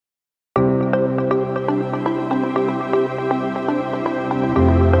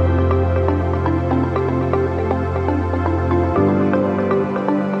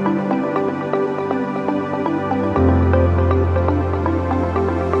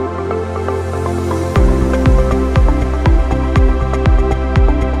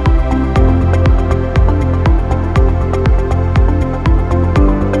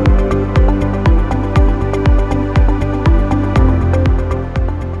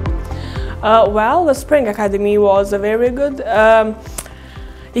Well, the Spring Academy was a very good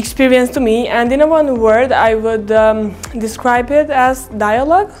experience to me, and in one word I would describe it as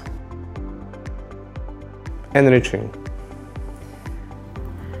dialogue. Enriching.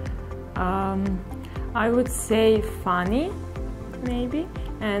 I would say funny, maybe,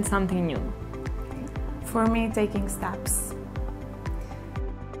 and something new. For me, taking steps.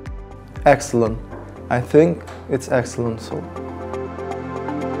 Excellent. I think it's excellent, so.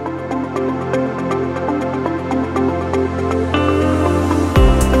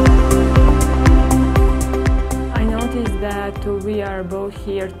 I noticed that we are both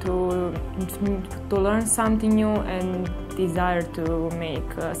here to learn something new and desire to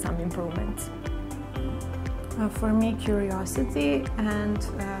make some improvements. For me, curiosity and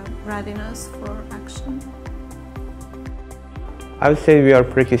readiness for action. I would say we are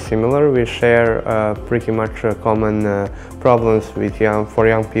pretty similar. We share pretty much common problems with for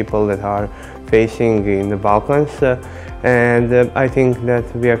young people that are facing in the Balkans, and I think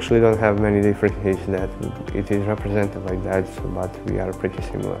that we actually don't have many differences that it is represented like that, but we are pretty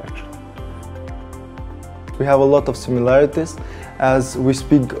similar actually. We have a lot of similarities, as we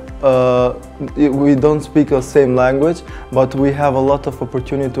don't speak the same language, but we have a lot of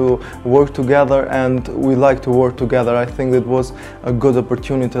opportunity to work together, and we like to work together. I think it was a good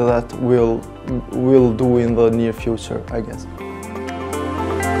opportunity that we'll do in the near future, I guess.